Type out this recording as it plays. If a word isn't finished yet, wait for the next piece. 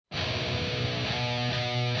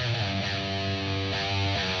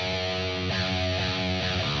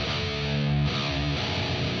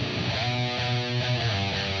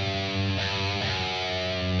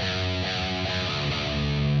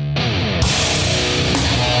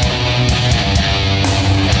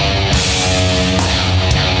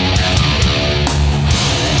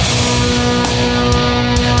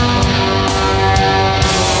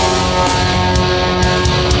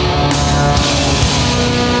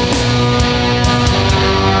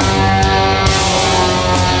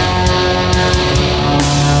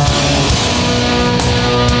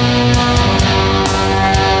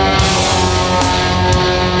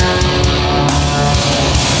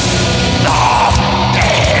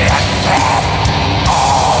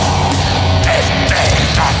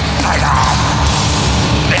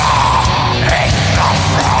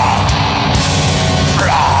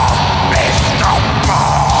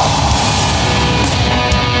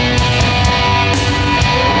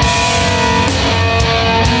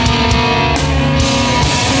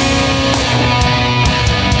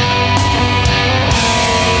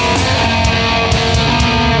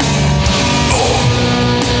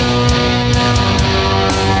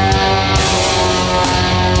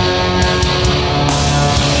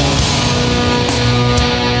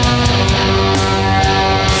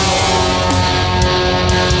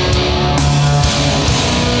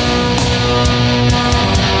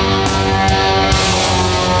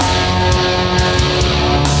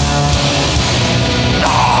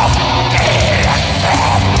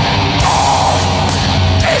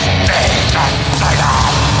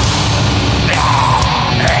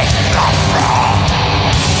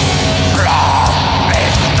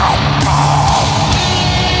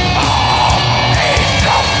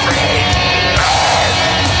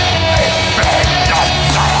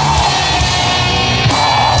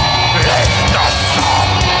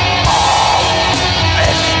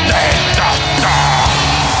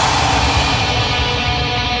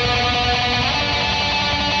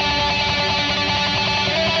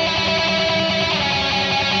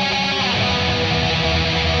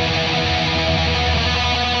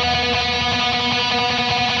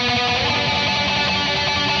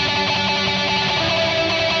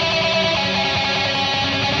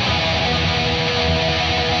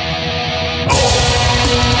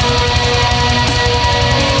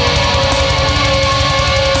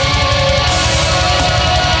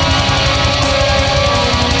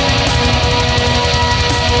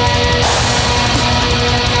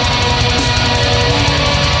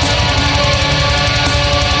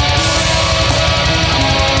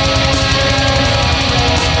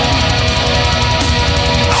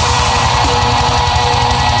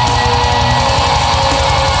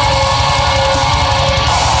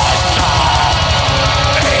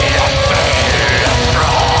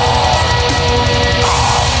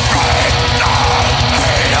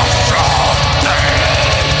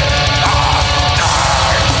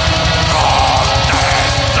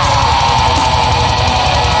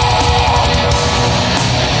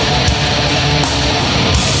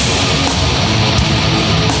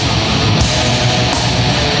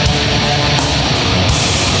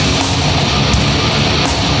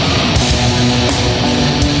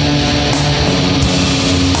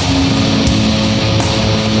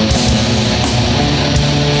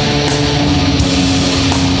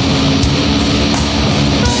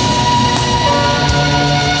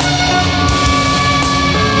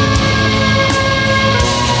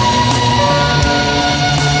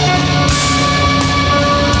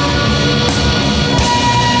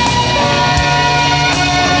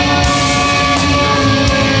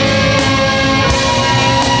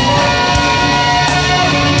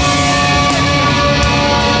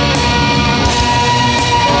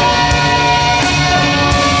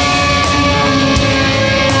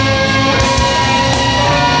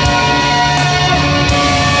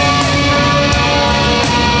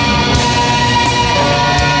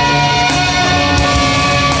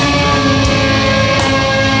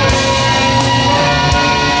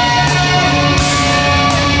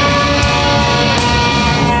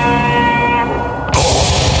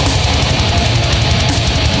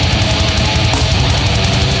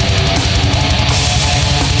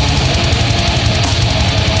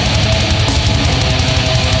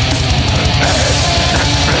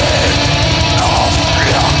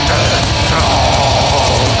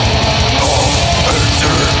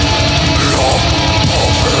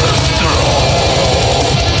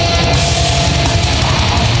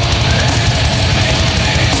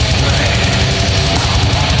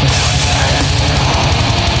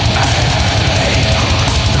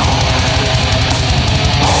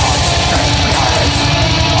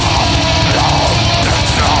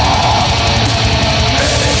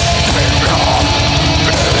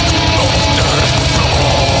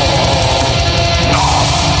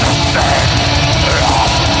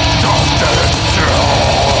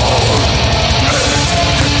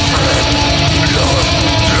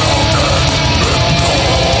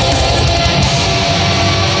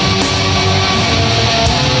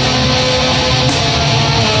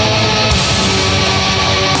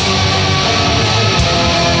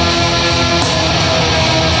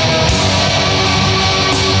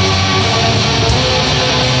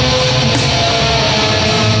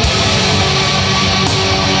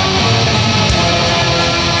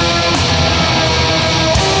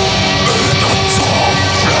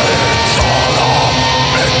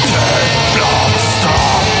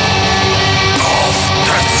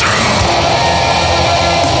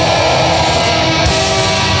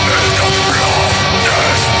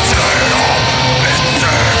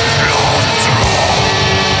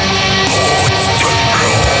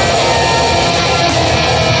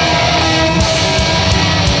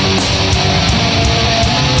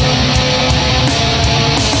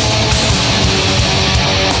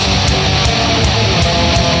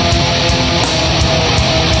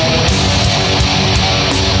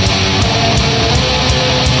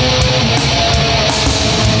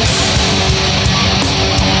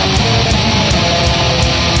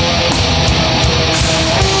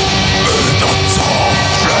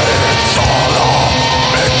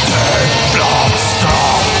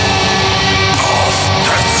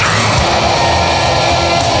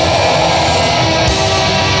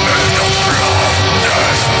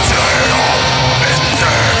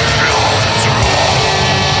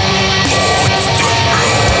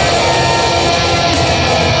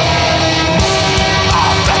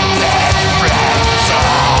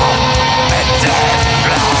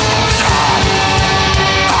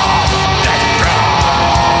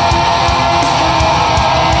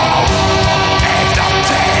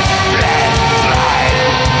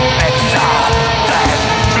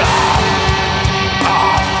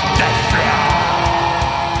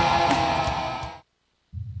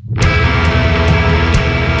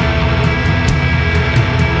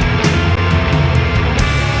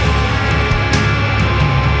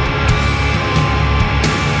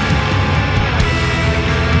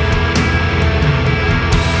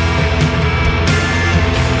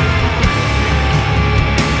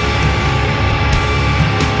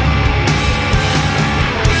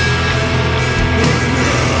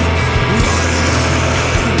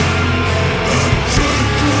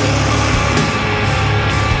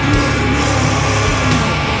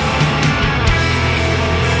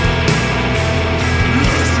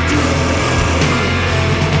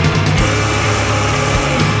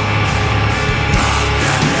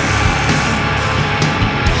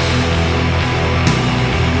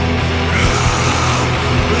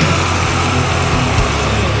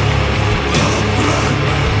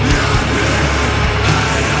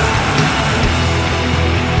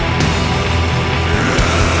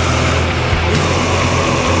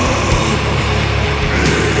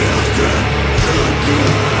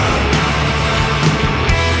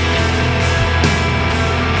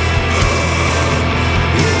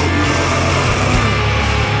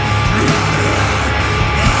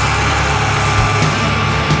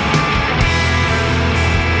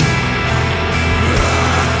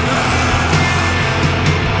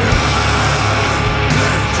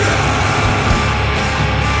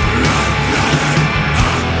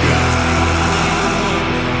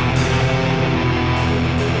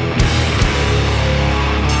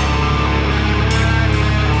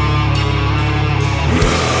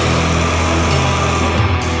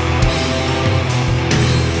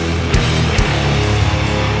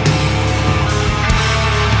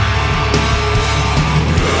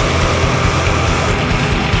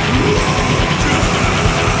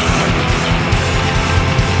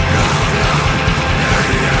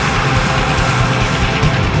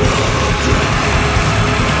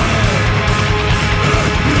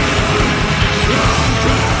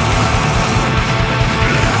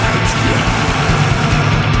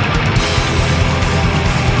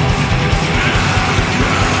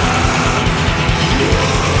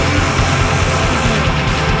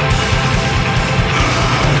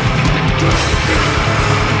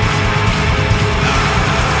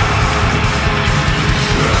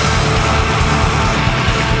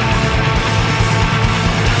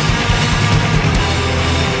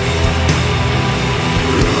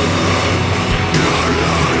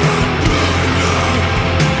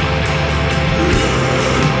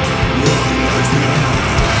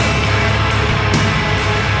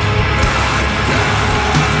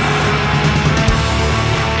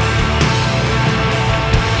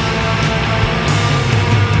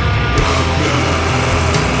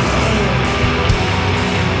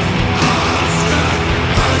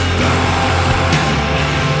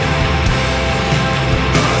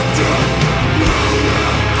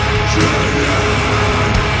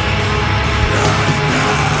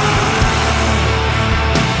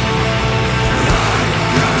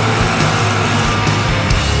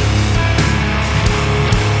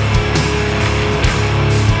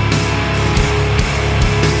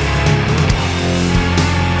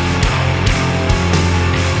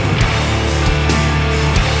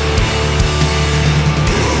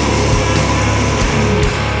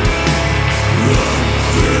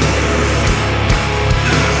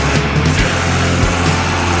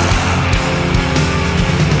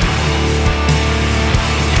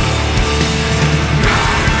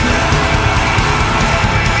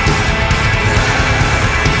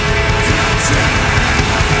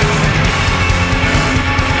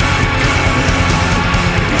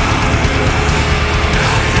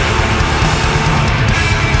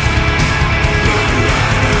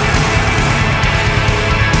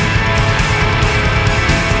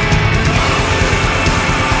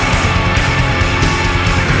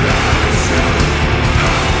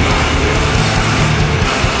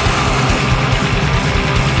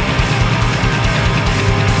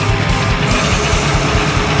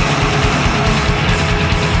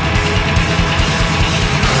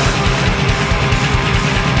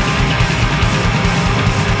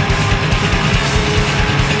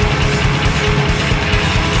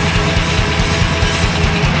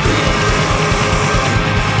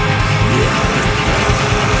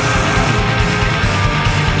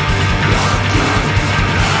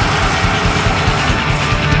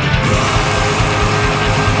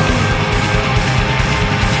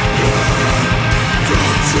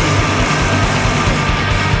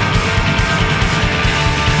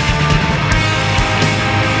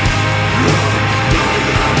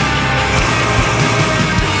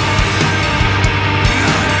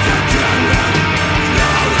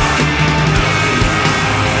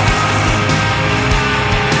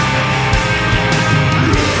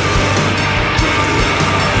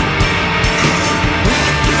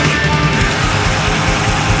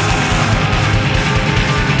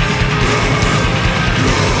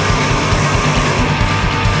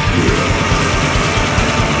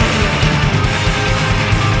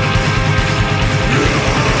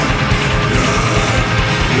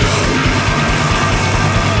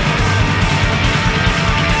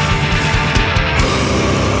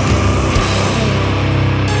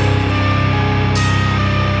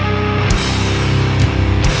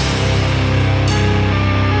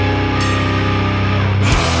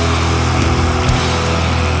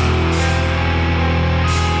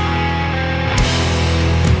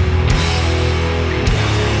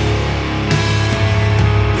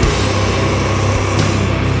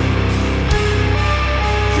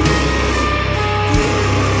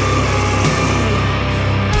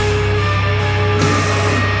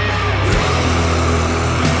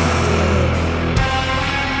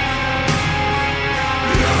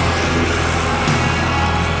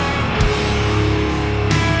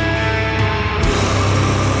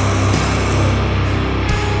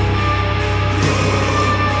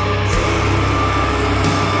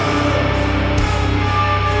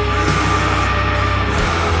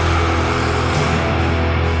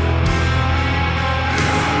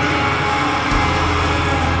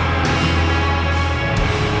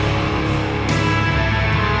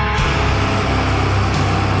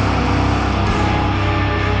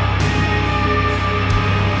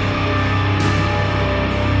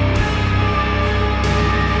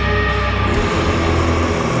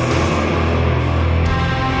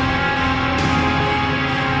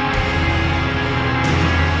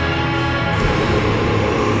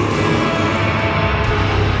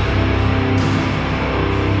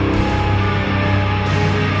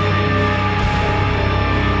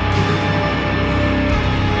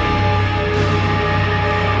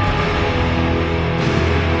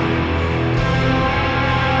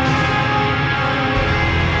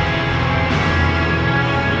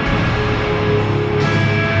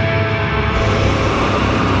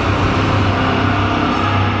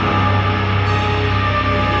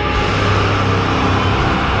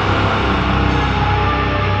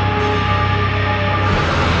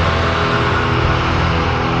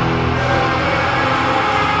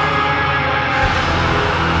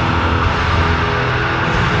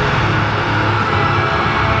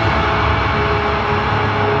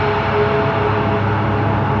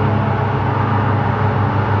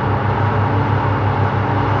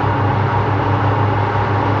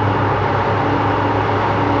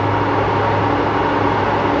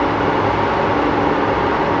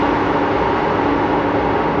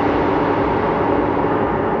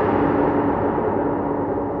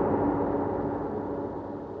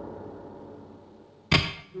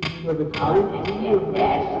werde all die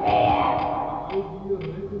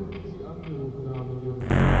retten, die Sie angerufen haben.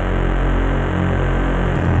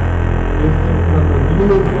 Jetzt sind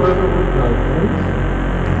Karoline, Feuer und Leitpunkt.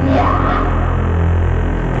 Ja.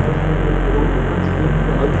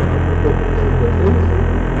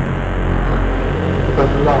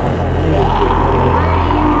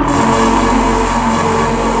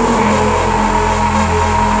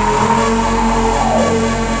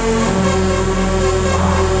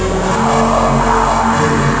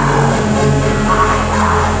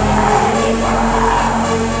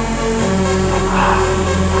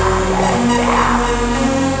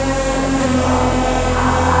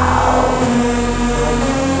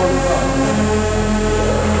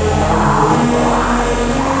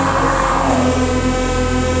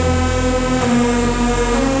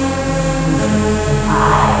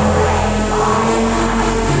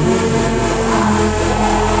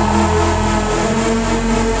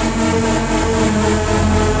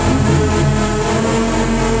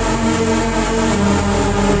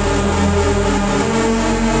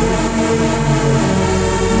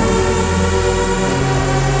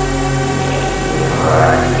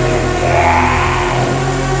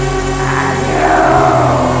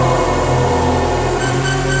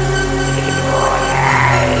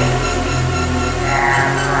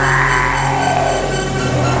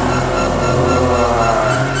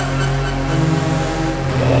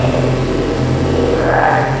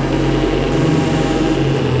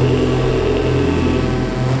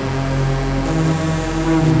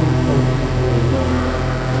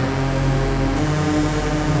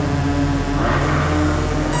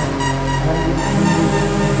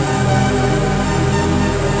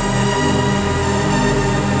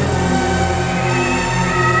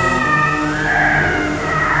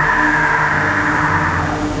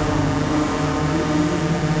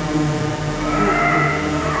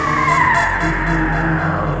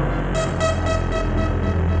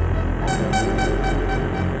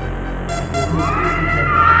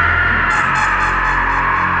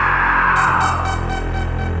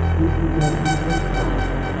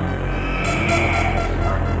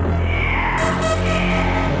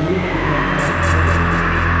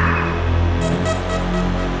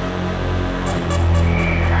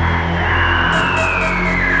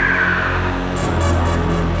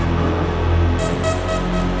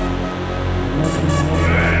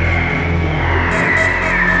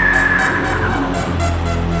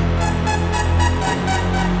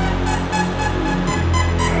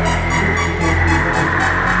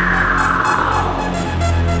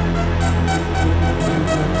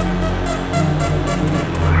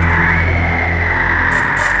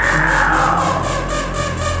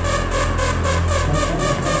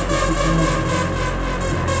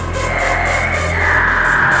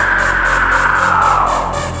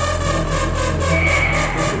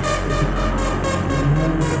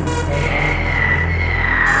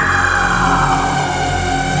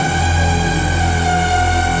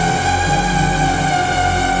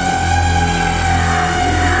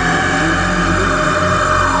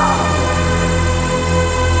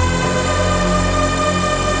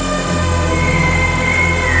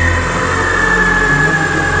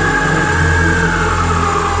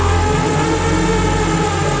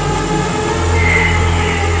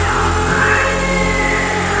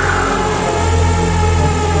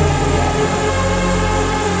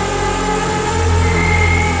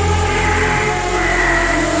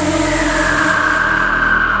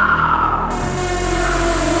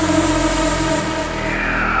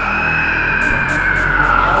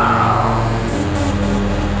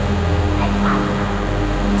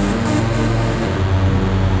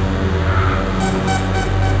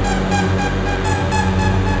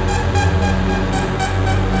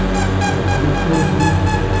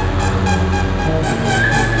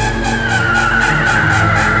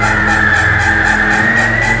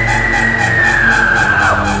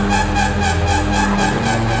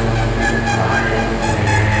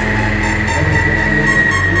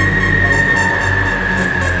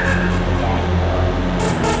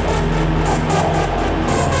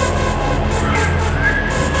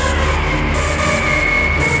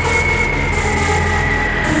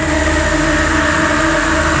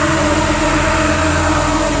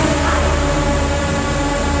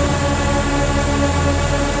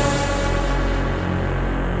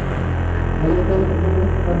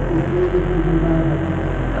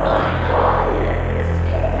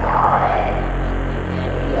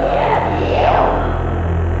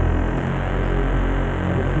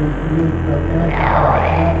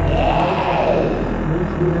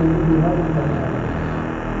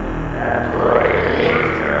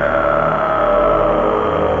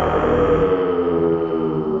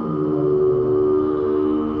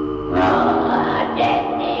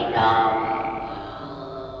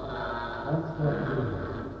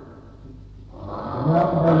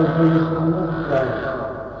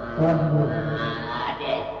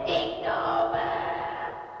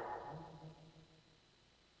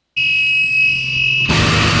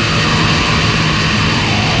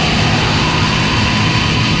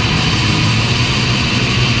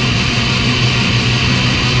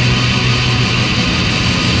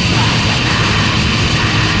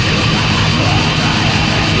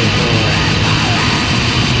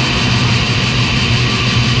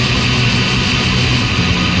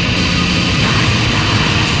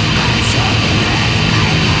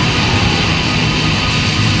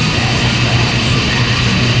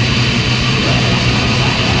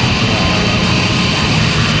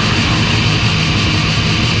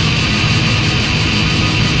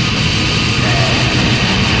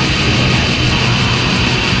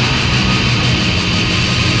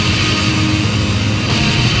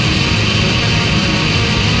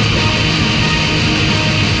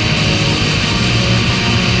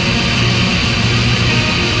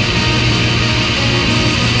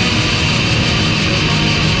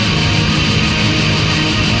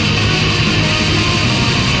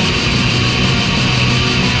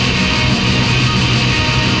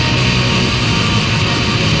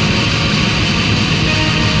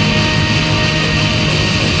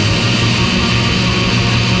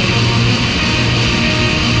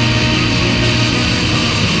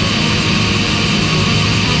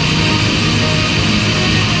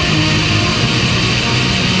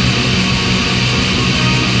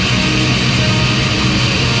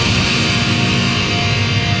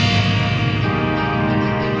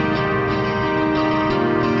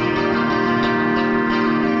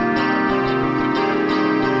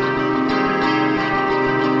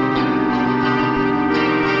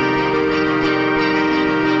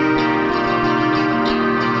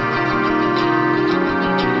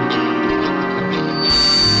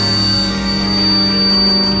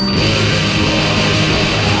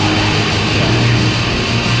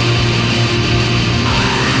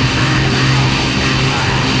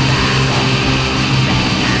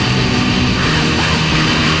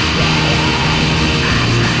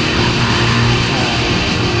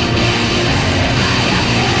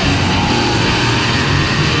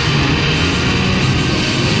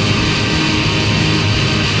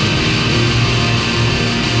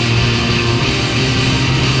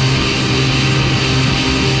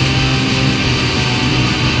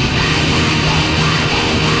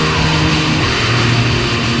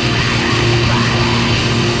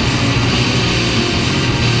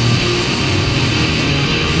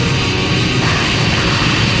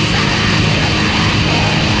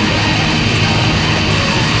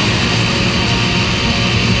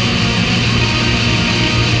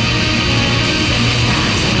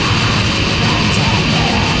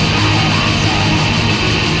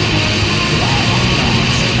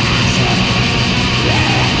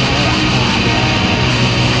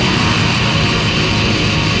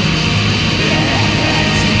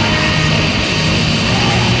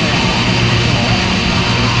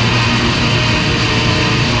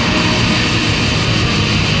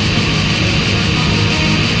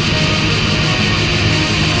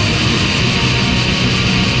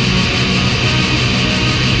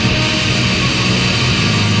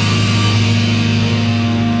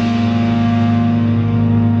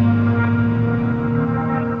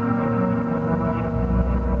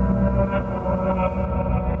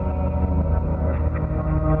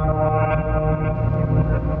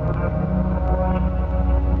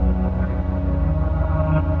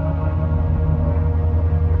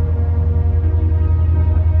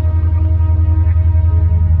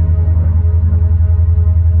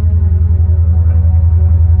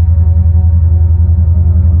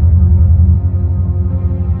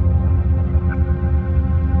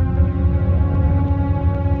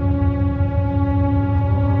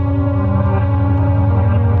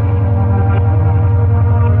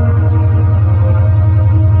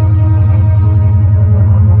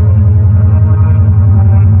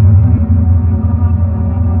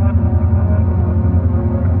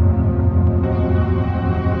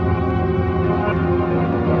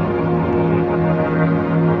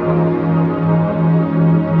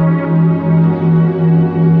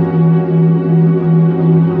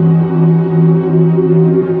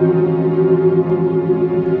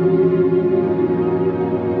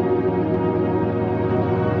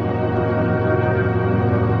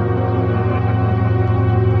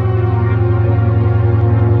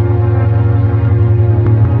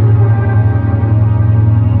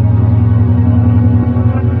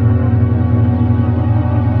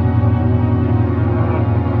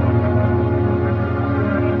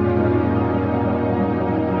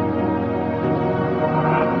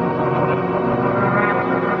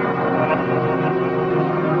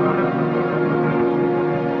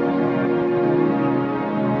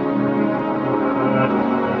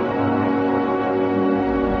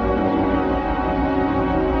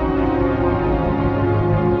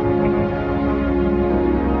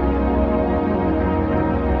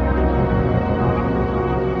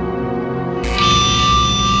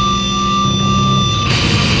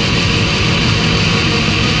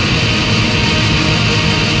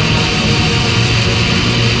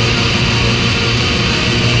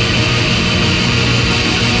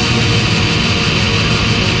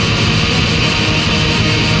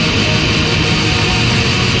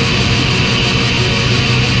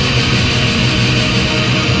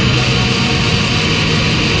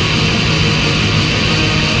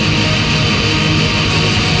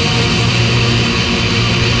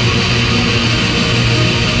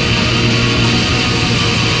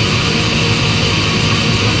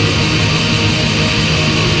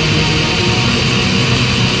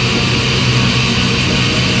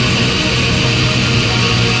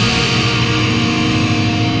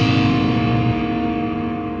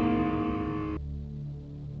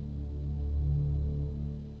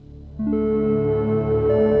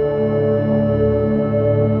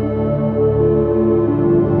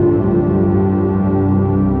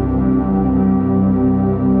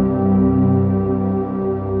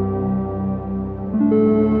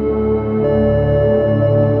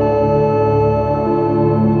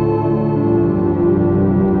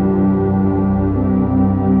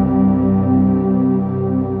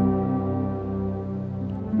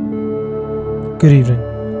 Good evening,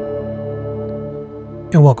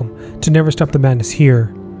 and welcome to Never Stop the Madness here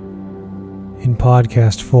in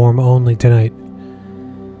podcast form only tonight.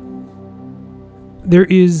 There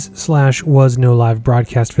is/was no live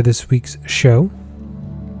broadcast for this week's show.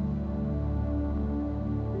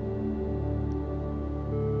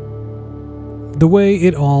 The way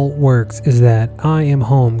it all works is that I am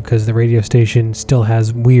home because the radio station still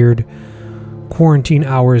has weird quarantine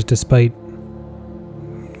hours despite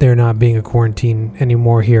there not being a quarantine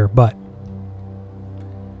anymore here, but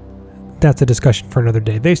that's a discussion for another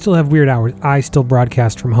day. They still have weird hours. I still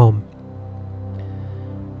broadcast from home.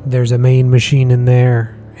 There's a main machine in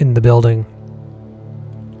there, in the building.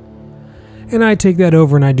 And I take that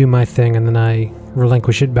over and I do my thing and then I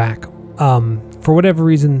relinquish it back. For whatever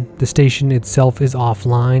reason, the station itself is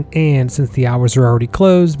offline, and since the hours are already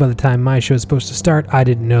closed by the time my show is supposed to start, I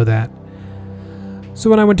didn't know that. So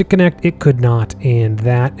when I went to connect, it could not, and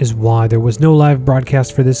that is why there was no live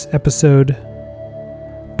broadcast for this episode.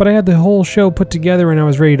 But I had the whole show put together and I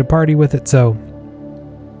was ready to party with it, so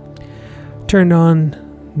turned on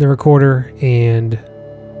the recorder and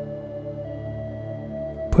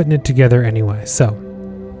putting it together anyway. So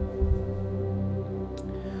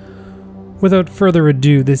without further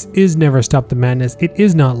ado, this is Never Stop the Madness. It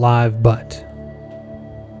is not live, but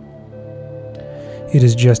it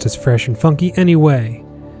is just as fresh and funky anyway.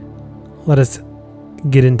 Let us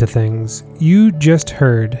get into things. You just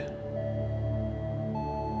heard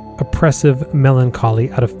Oppressive Melancholy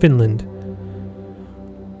out of Finland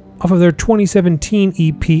off of their 2017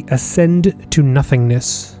 EP Ascend to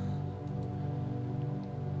Nothingness.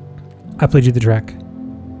 I played you the track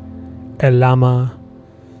Elämä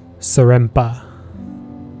Sarempaa,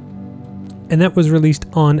 and that was released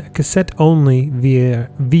on cassette only via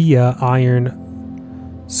Iron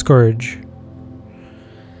Scourge.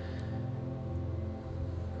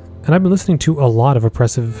 And I've been listening to a lot of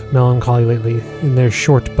Oppressive Melancholy lately in their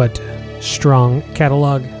short but strong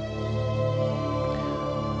catalog,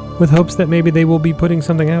 with hopes that maybe they will be putting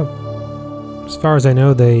something out. As far as I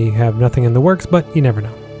know, they have nothing in the works, but you never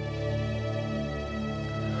know.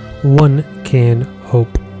 One can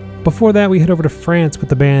hope. Before that, we head over to France with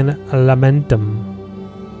the band Lamentum,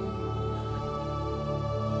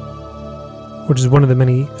 which is one of the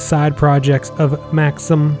many side projects of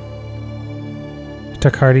Maxim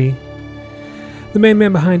Takardi, the main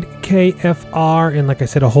man behind KFR, and like I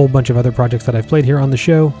said, a whole bunch of other projects that I've played here on the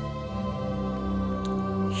show.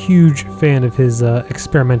 Huge fan of his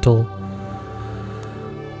experimental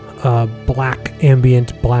black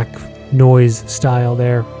ambient, black noise style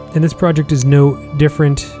there. And this project is no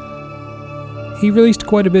different. He released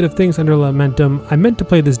quite a bit of things under Lamentum. I meant to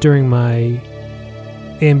play this during my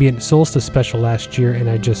Ambient Solstice special last year, and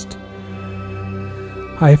I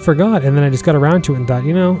forgot, and then I just got around to it and thought,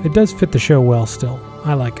 it does fit the show well still.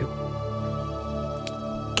 I like it.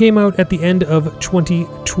 Came out at the end of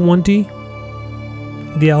 2020.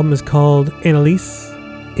 The album is called Anneliese.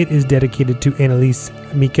 It is dedicated to Anneliese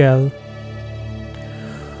Michel,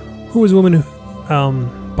 who is a woman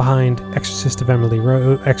behind Exorcism of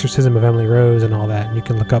Emily Rose and all that. And you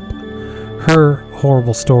can look up her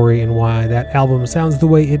horrible story and why that album sounds the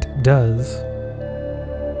way it does.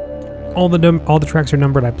 All the tracks are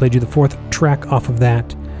numbered. I played you the fourth track off of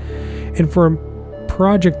that. And for a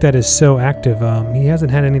project that is so active, he hasn't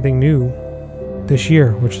had anything new this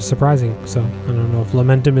year, which is surprising. So I don't know if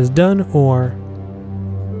Lamentum is done or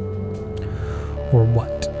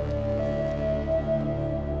what.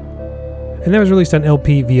 And that was released on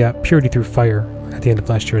LP via Purity Through Fire at the end of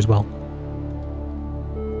last year as well.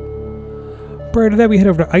 Prior to that, we head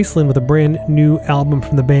over to Iceland with a brand new album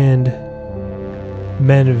from the band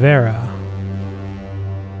Menvera.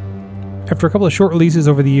 After a couple of short releases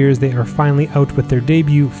over the years, they are finally out with their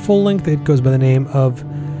debut full-length. It goes by the name of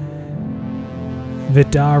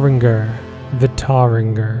Vitaringer,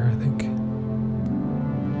 I think.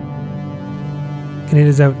 And it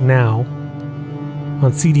is out now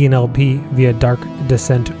on CD and LP via Dark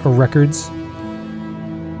Descent Records.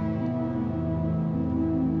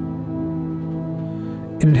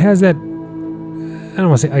 And it has that, I don't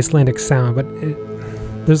want to say Icelandic sound, but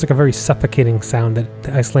there's like a very suffocating sound that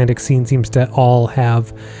the Icelandic scene seems to all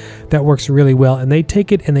have that works really well. And they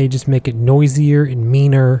take it and they just make it noisier and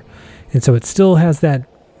meaner. And so it still has that,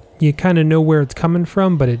 you kind of know where it's coming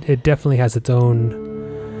from, but it definitely has its own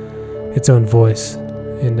voice.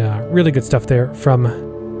 And really good stuff there from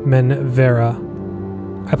Menvera.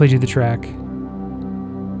 I played you the track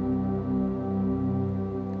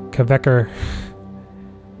Kaver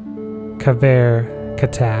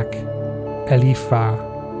Katak Elifa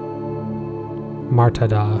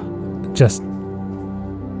Martada. Just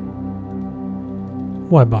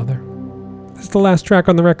why bother? It's the last track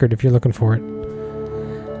on the record if you're looking for it.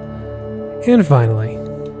 And finally,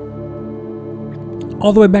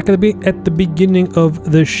 all the way back at the beginning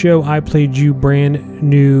of the show, I played you brand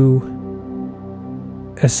new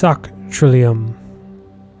Esoctrillium.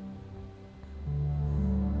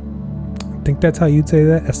 I think that's how you'd say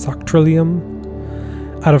that,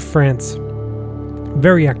 Esoctrillium, out of France.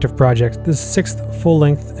 Very active project. This is 6th full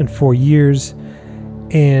length in 4 years,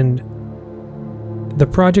 and the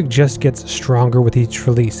project just gets stronger with each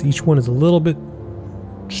release. Each one is a little bit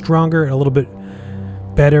stronger, a little bit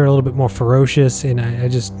better, a little bit more ferocious, and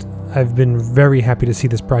I've been very happy to see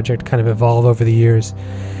this project kind of evolve over the years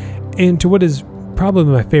into what is probably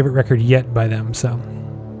my favorite record yet by them. So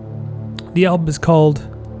the album is called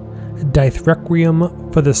Dith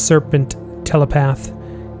Requiem for the Serpent Telepath.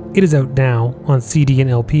 It is out now on CD and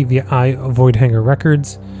LP via Voidhanger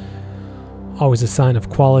Records. Always a sign of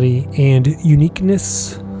quality and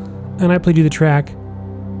uniqueness. And I played you the track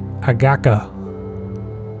Agaka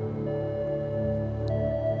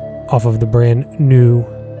off of the brand new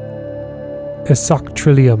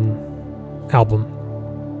Esoctrillium album.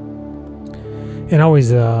 And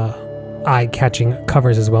always eye-catching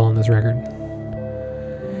covers as well on this record.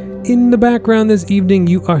 In the background this evening,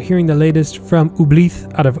 you are hearing the latest from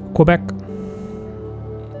Oublith out of Quebec.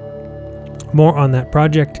 More on that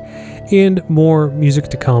project and more music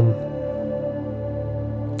to come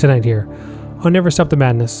tonight here on Never Stop the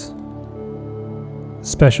Madness.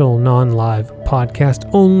 Special non-live podcast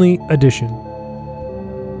only edition.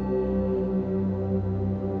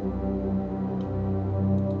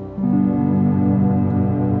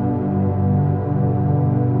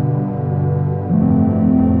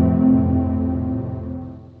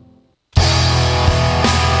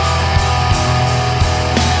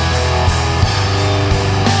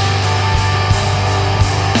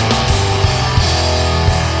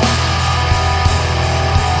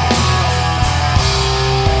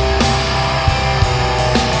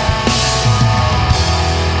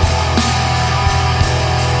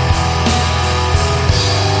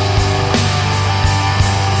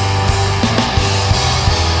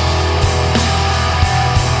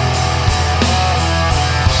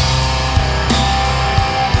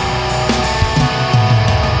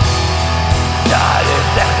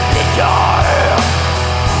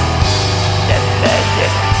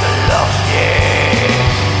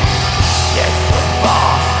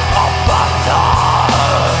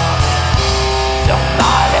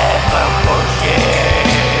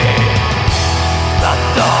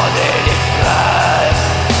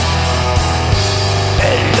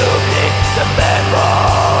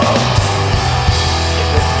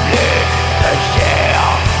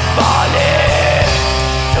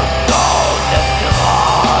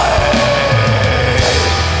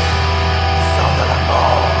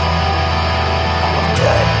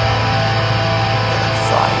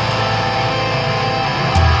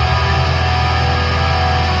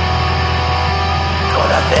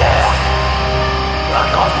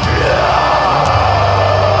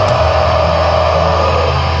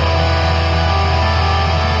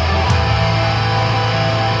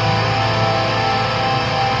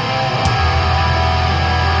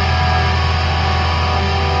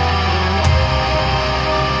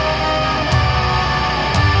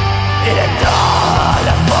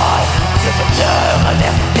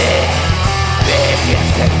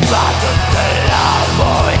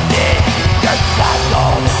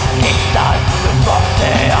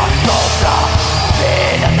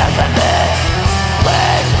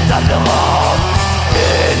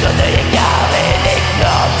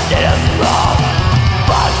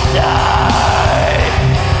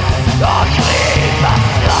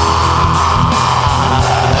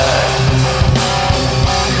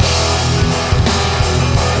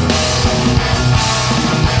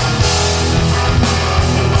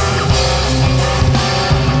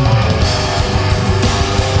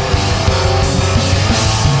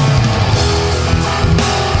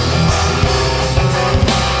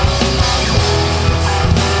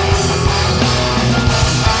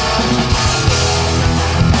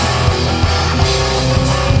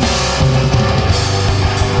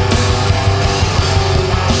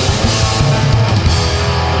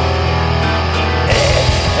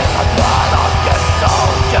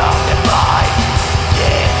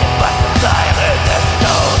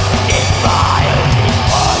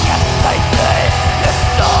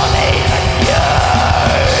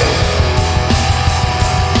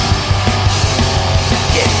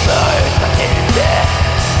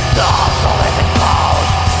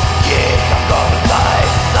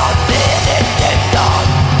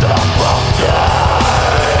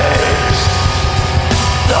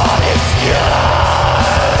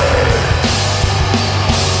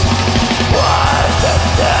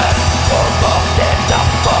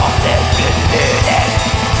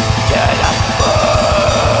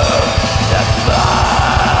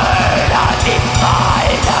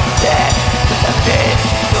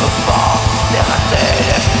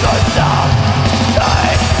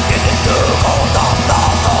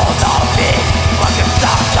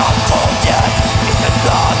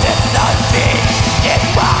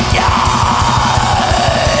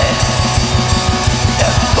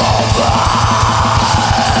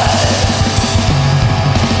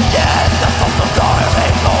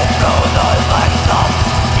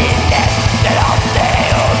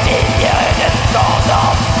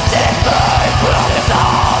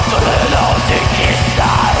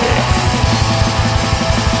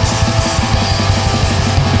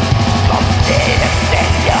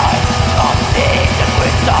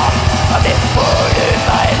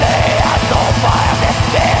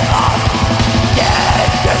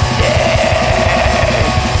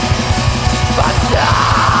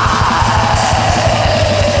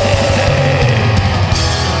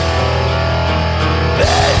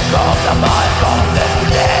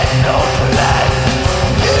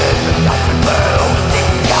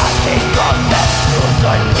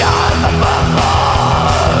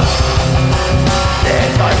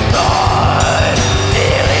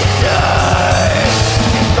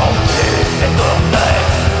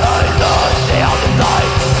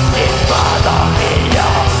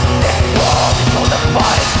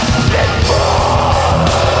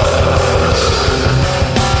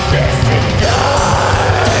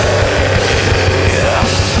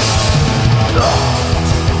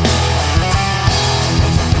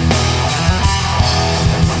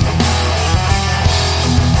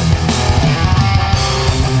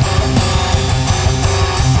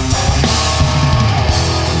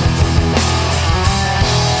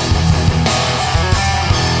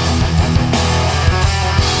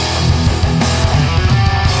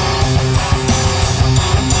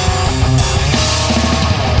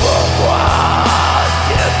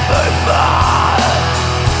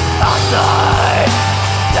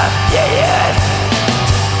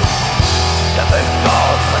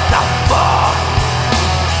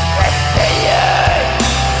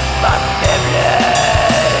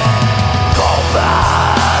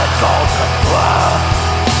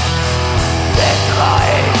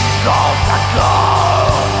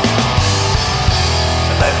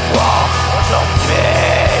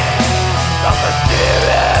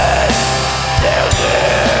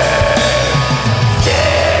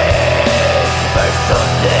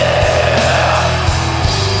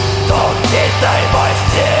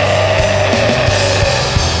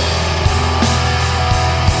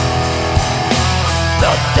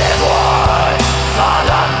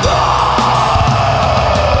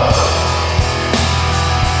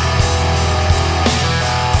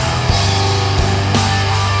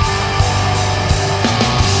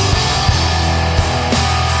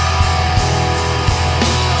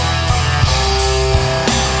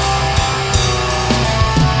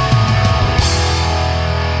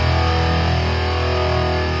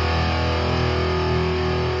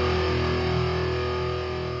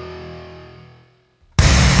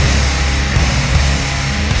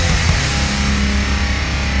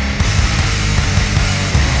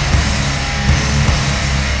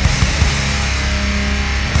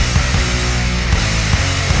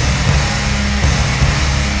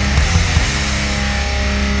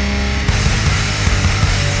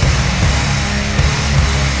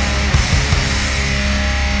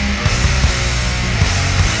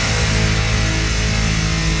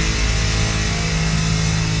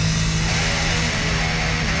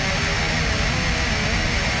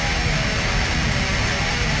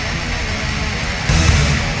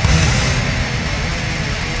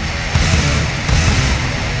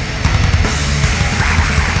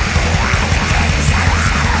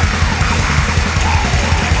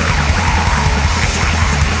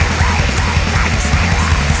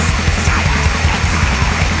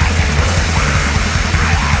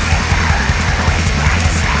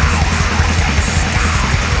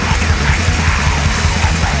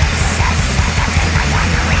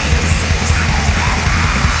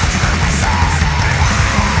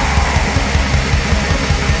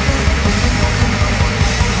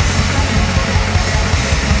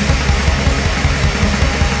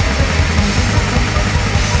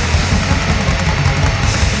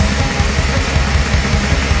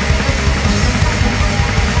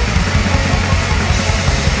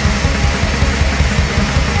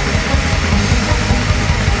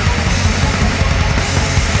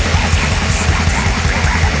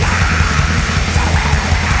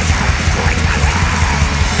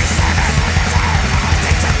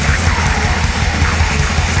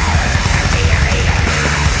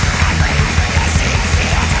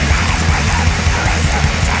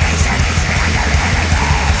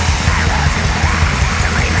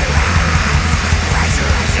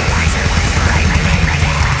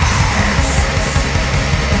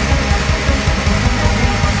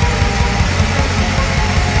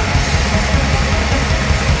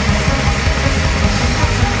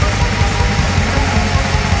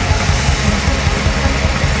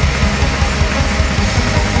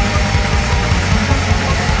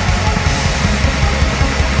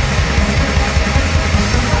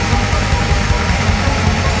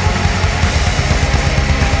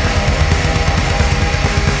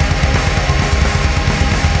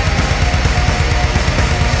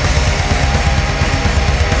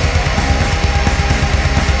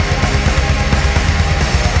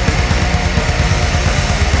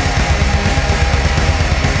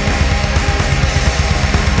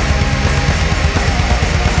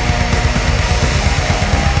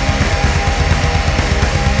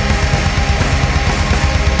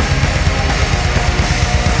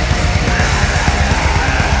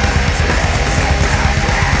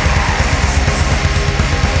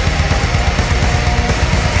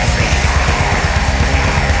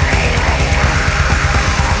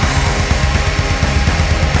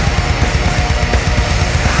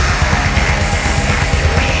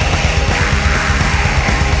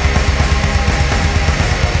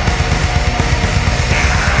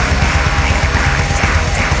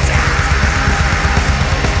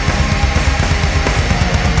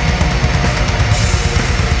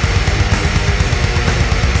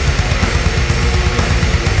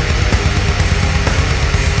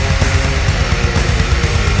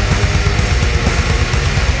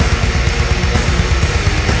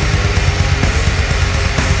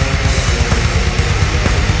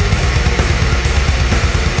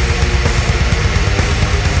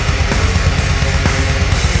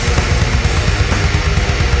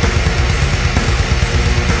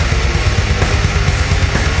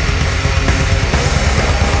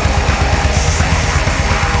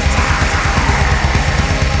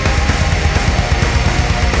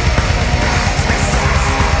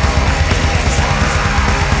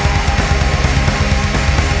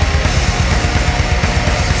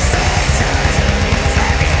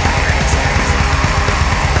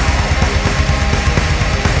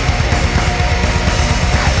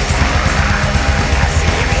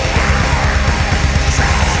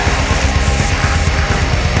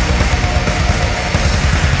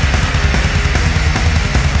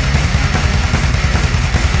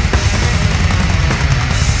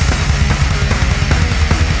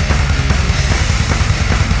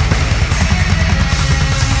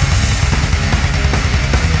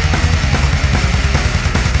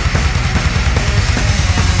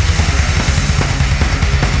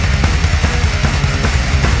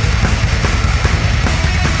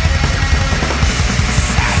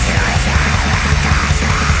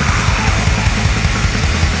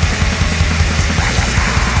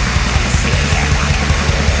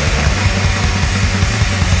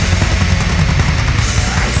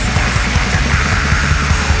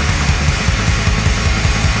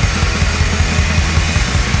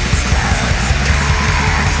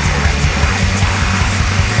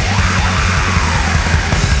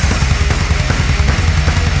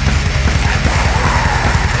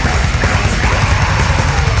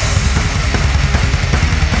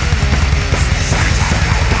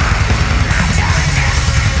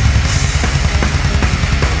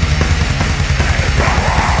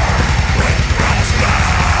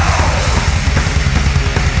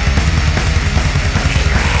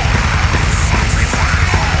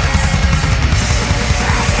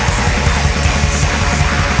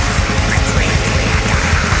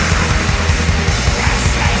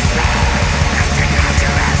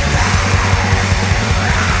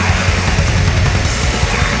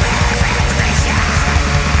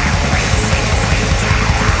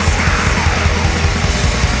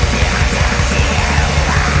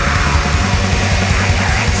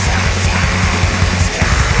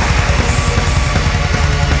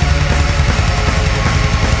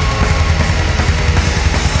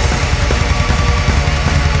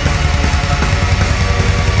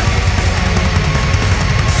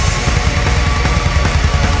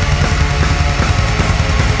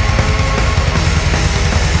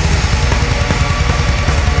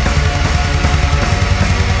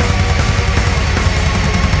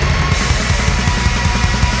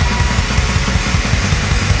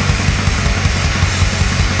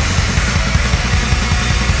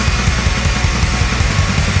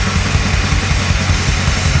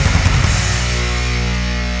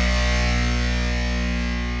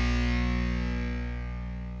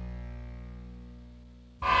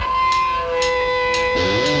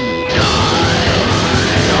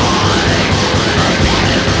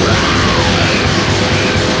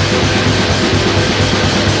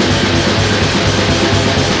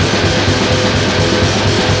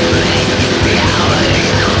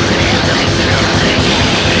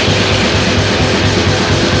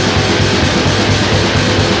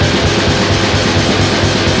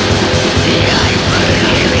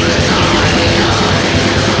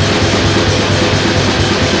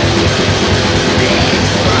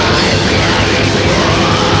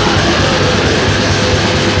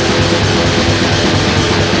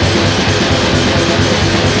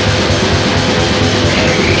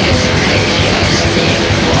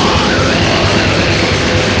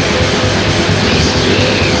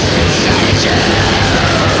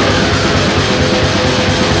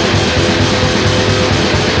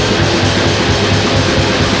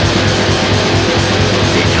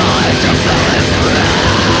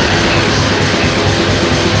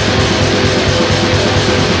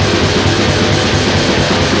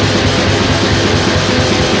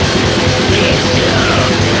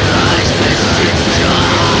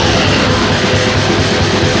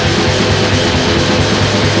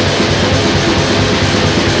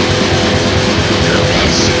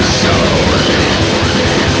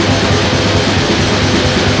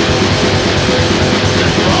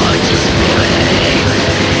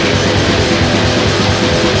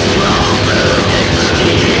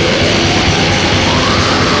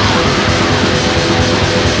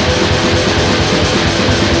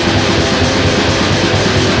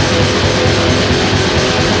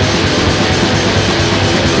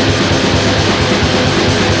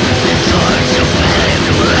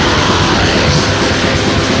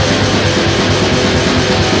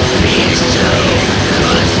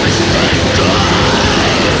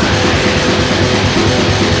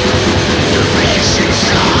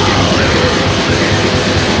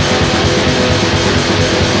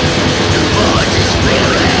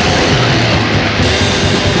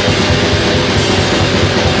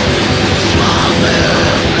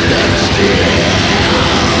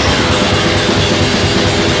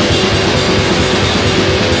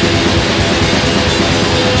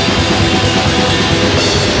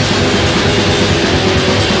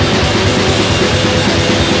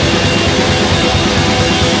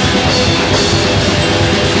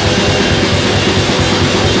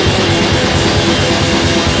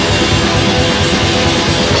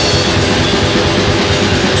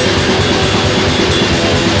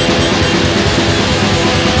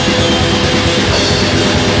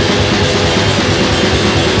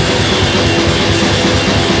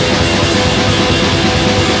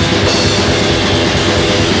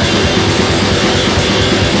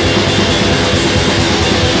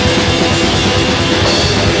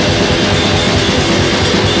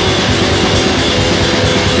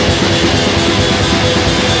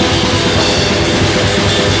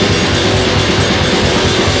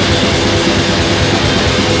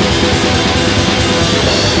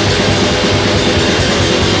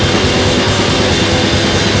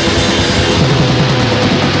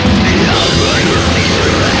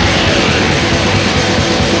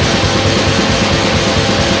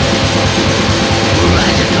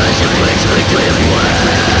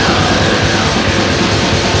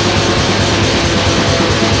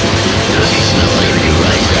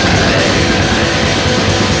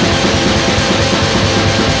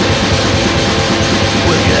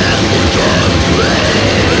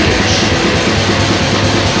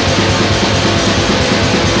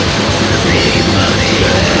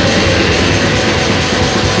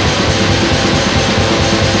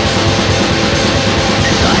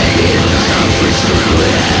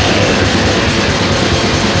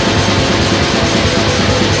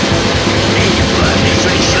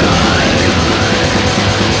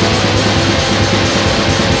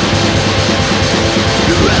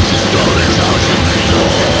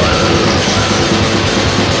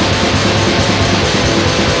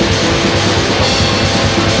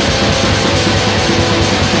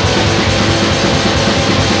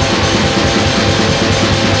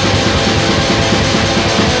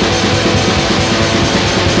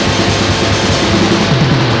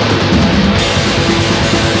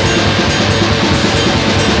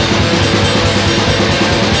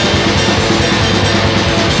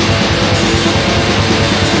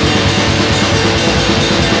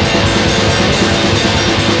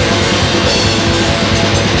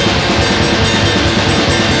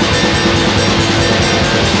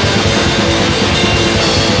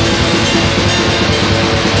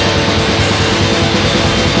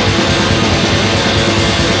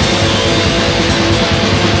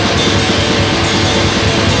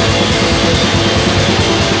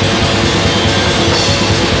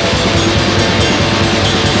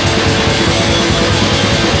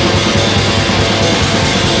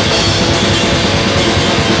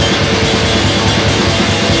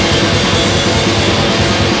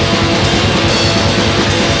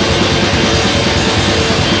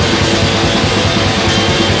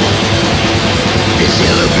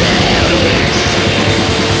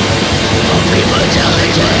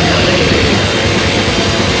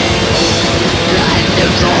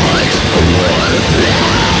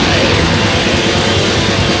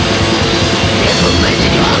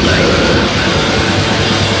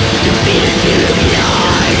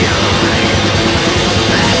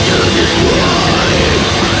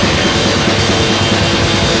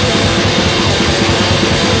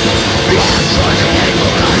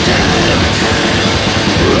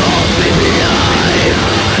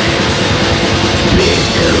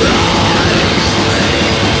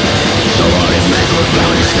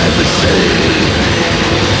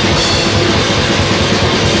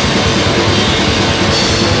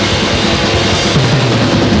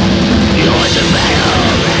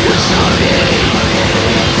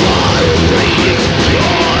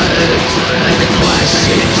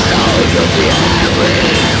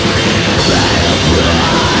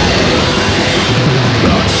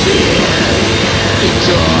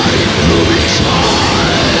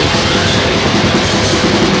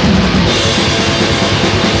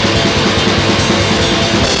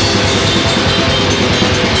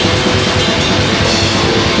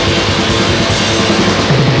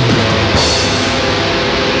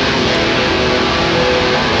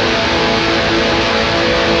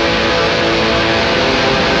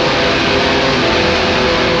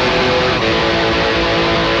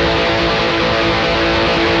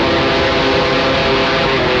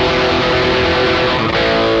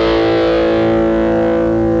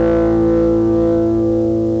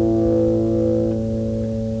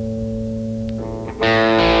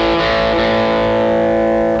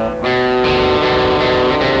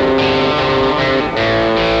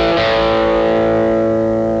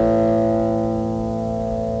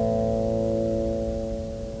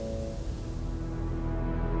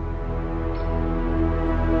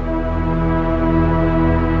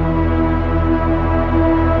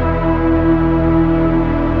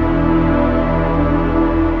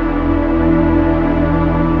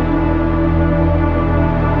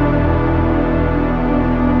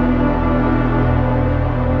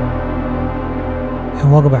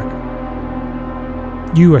 And welcome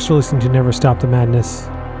back. You are still listening to Never Stop the Madness.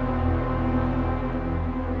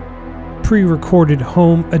 Pre-recorded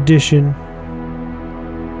home edition.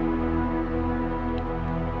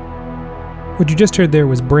 What you just heard there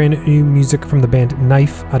was brand new music from the band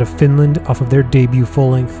Knife out of Finland off of their debut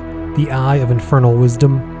full-length, The Eye of Infernal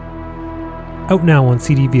Wisdom. Out now on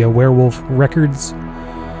CD via Werewolf Records.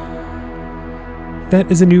 That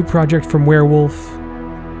is a new project from Werewolf,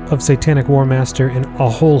 of Satanic Warmaster, and a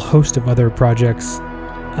whole host of other projects.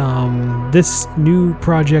 This new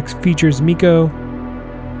project features Miko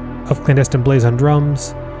of Clandestine Blaze on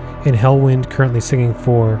drums, and Hellwind currently singing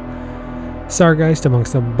for Sargeist,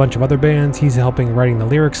 amongst a bunch of other bands. He's helping writing the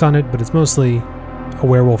lyrics on it, but it's mostly a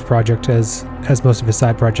Werewolf project, as most of his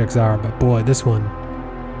side projects are. But boy, this one,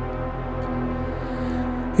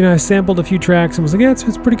 I sampled a few tracks and was like, yeah,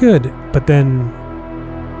 it's pretty good. But then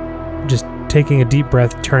just taking a deep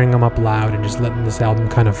breath, turning them up loud, and just letting this album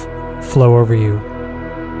kind of flow over you.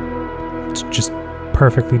 It's just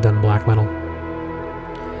perfectly done black metal.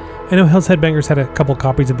 I know Hell's Headbangers had a couple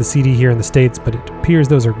copies of the CD here in the States, but it appears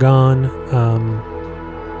those are gone.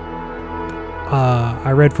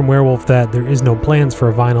 I read from Werewolf that there is no plans for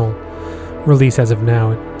a vinyl release as of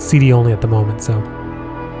now. It's CD only at the moment, so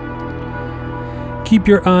keep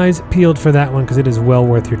your eyes peeled for that one, because it is well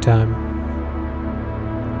worth your time.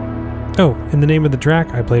 Oh, and the name of the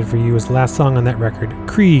track I played for you is the last song on that record,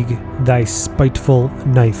 Krieg, Thy Spiteful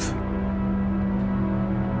Knife.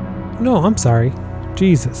 No, I'm sorry.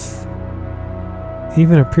 Jesus.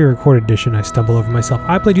 Even a pre-recorded edition, I stumble over myself.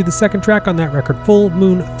 I played you the second track on that record, Full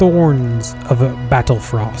Moon Thorns of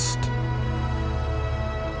Battlefrost,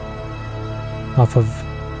 off of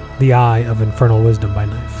The Eye of Infernal Wisdom by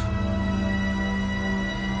Knife.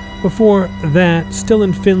 Before that, still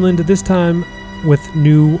in Finland, this time with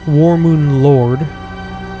new Warmoon Lord.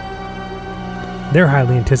 Their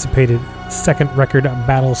highly anticipated second record,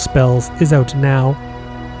 Battle Spells, is out now.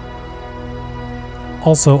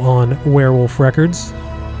 Also on Werewolf Records.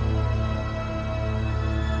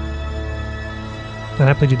 And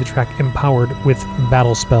I played you the track Empowered with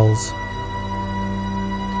Battle Spells.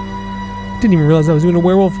 Didn't even realize I was doing a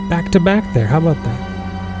Werewolf back-to-back there. How about that?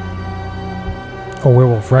 Oh,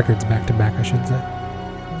 Werewolf Records back-to-back, I should say.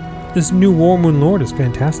 This new Warmoon Lord is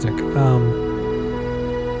fantastic.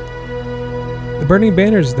 The Burning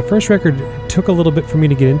Banners, the first record, took a little bit for me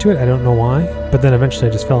to get into it. I don't know why, but then eventually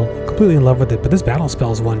I just fell completely in love with it. But this Battle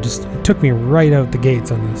Spells one just took me right out the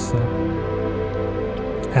gates on this. So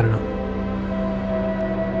I don't know.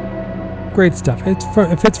 Great stuff.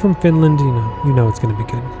 If it's from Finland, you know it's going to be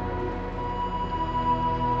good.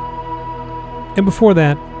 And before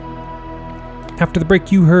that, after the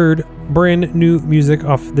break, you heard brand new music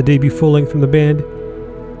off the debut full-length from the band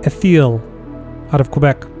Ethyl out of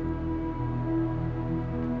Quebec.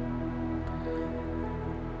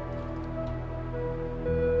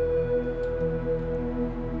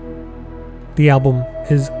 The album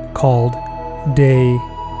is called Des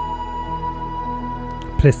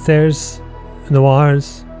Plaisirs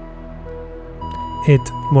Noirs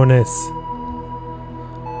et Mornes.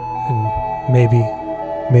 And maybe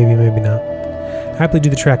not. I happily do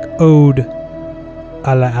the track Ode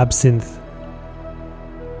à la Absinthe.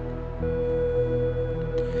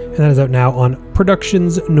 And that is out now on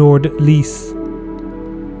Productions Nord Lys.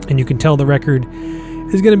 And you can tell the record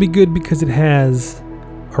is going to be good because it has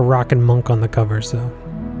a rockin' monk on the cover, so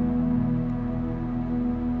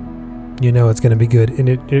you know it's going to be good. And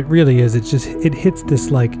it really is. It hits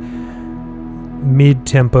this like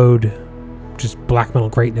mid-tempoed just black metal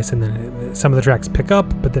greatness, and then some of the tracks pick up,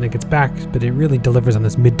 but then it gets back, but it really delivers on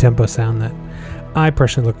this mid-tempo sound that I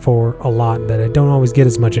personally look for a lot, that I don't always get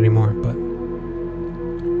as much anymore. But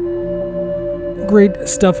great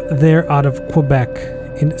stuff there out of Quebec.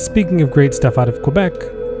 And speaking of great stuff out of Quebec,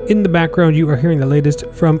 in the background you are hearing the latest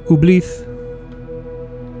from Oublith.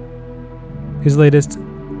 His latest,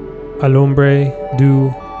 A l'ombre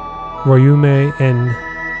du royaume en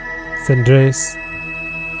cendres.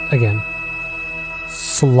 Again,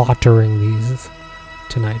 slaughtering these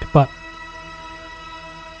tonight, but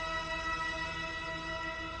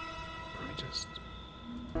let me just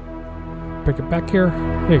pick it back here.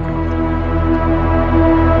 Here you go.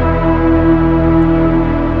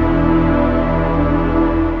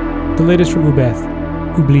 The latest from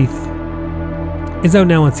Oublith is out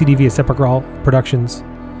now on CD via Sepulchral Productions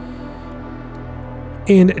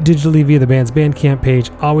and digitally via the band's Bandcamp page.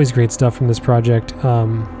 Always great stuff from this project.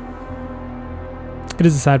 It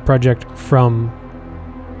is a side project from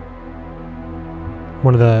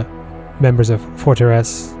one of the members of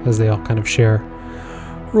Fortress, as they all kind of share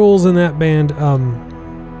roles in that band.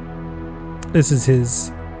 This is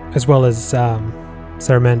his, as well as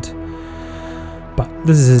Sarment. But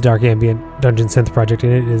this is his dark ambient dungeon synth project,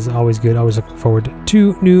 and it is always good. Always looking forward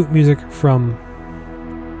to new music from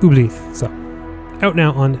Oublith. So, out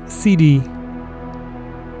now on CD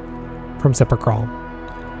from Sepulchral.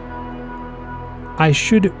 I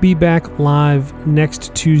should be back live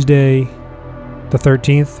next Tuesday, the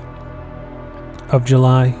 13th of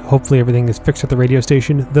July. Hopefully everything is fixed at the radio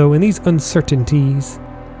station, though in these uncertainties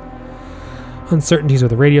with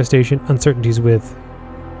the radio station, uncertainties with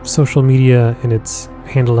social media and its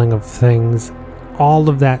handling of things, all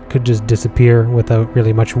of that could just disappear without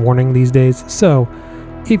really much warning these days. So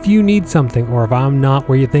if you need something, or if I'm not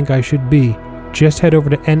where you think I should be, just head over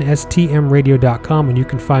to nstmradio.com and you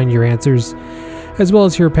can find your answers, as well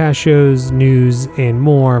as hear past shows, news, and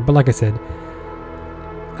more. But like I said,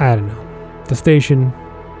 I don't know, the station,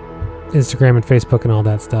 Instagram and Facebook and all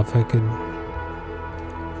that stuff, I could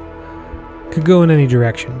go in any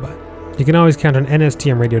direction, but you can always count on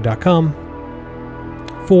nstmradio.com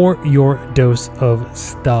for your dose of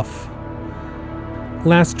stuff.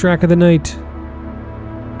 Last track of the night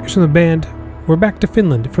is from the band, we're back to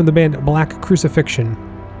Finland, from the band Black Crucifixion.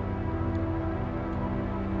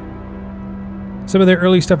 Some of their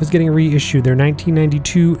early stuff is getting reissued. Their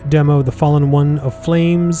 1992 demo, The Fallen One of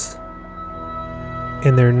Flames,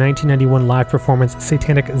 and their 1991 live performance,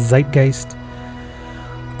 Satanic Zeitgeist,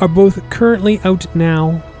 are both currently out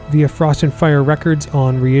now via Frost and Fire Records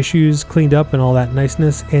on reissues, cleaned up and all that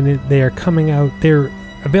niceness, and they are coming out, they're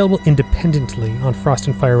available independently on Frost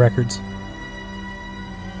and Fire Records.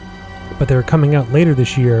 But they're coming out later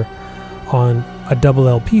this year on a double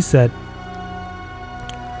LP set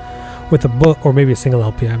with a book, or maybe a single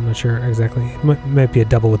LP, I'm not sure exactly. It might be a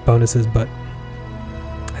double with bonuses, but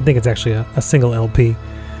I think it's actually a single LP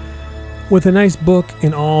with a nice book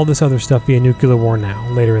and all this other stuff via Nuclear War Now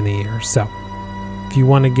later in the year. So if you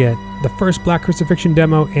want to get the first Black Crucifixion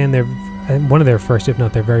demo and one of their first, if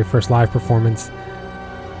not their very first live performance,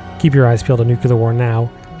 keep your eyes peeled on Nuclear War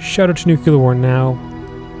Now. Shout out to Nuclear War Now,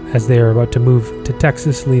 as they are about to move to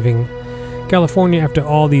Texas, leaving California after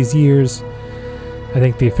all these years. I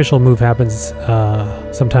think the official move happens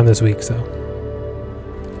sometime this week, so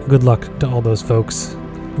good luck to all those folks,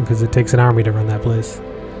 because it takes an army to run that place.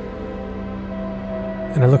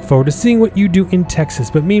 And I look forward to seeing what you do in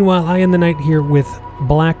Texas. But meanwhile, I end the night here with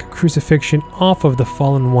Black Crucifixion off of the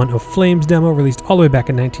Fallen One of Flames demo, released all the way back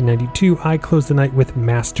in 1992. I close the night with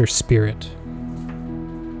Master Spirit.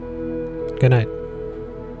 Good night.